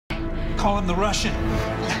call him the Russian.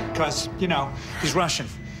 Because, you know, he's Russian.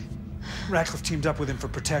 Ratcliffe teamed up with him for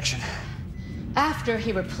protection. After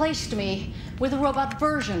he replaced me with a robot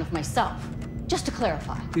version of myself. Just to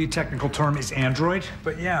clarify. The technical term is android,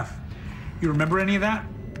 but yeah. You remember any of that?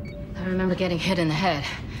 I remember getting hit in the head.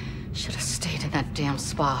 Should have stayed in that damn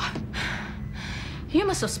spa. You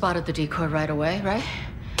must have spotted the decoy right away, right?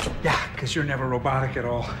 Yeah, because you're never robotic at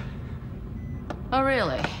all. Oh,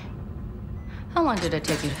 really? How long did it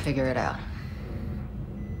take you to figure it out?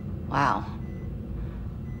 Wow.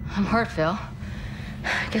 I'm hurt, Phil.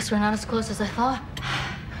 Guess we're not as close as I thought.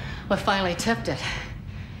 What finally tipped it?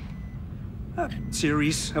 A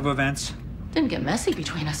series of events. Didn't get messy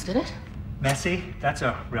between us, did it? Messy? That's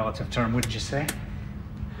a relative term, wouldn't you say?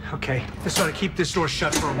 Okay, this ought to keep this door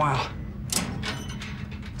shut for a while.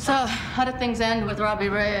 So, how did things end with Robbie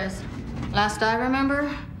Reyes? Last I remember,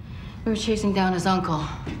 we were chasing down his uncle.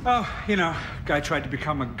 Oh, you know, guy tried to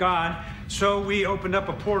become a god, so we opened up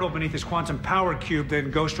a portal beneath his quantum power cube, then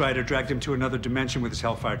Ghost Rider dragged him to another dimension with his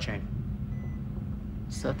Hellfire chain.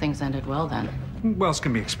 So things ended well then? Well, as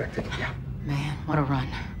can be expected, yeah. Man, what a run.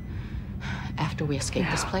 After we escape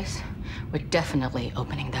this place, we're definitely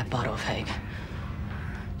opening that bottle of Hague.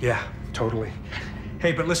 Yeah, totally.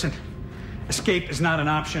 Hey, but listen, escape is not an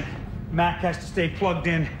option. Mac has to stay plugged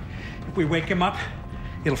in. If we wake him up,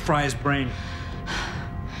 it'll fry his brain.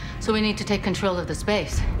 So we need to take control of the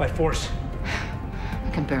space. By force. I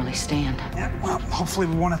can barely stand. Yeah, well, hopefully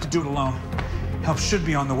we won't have to do it alone. Help should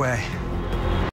be on the way.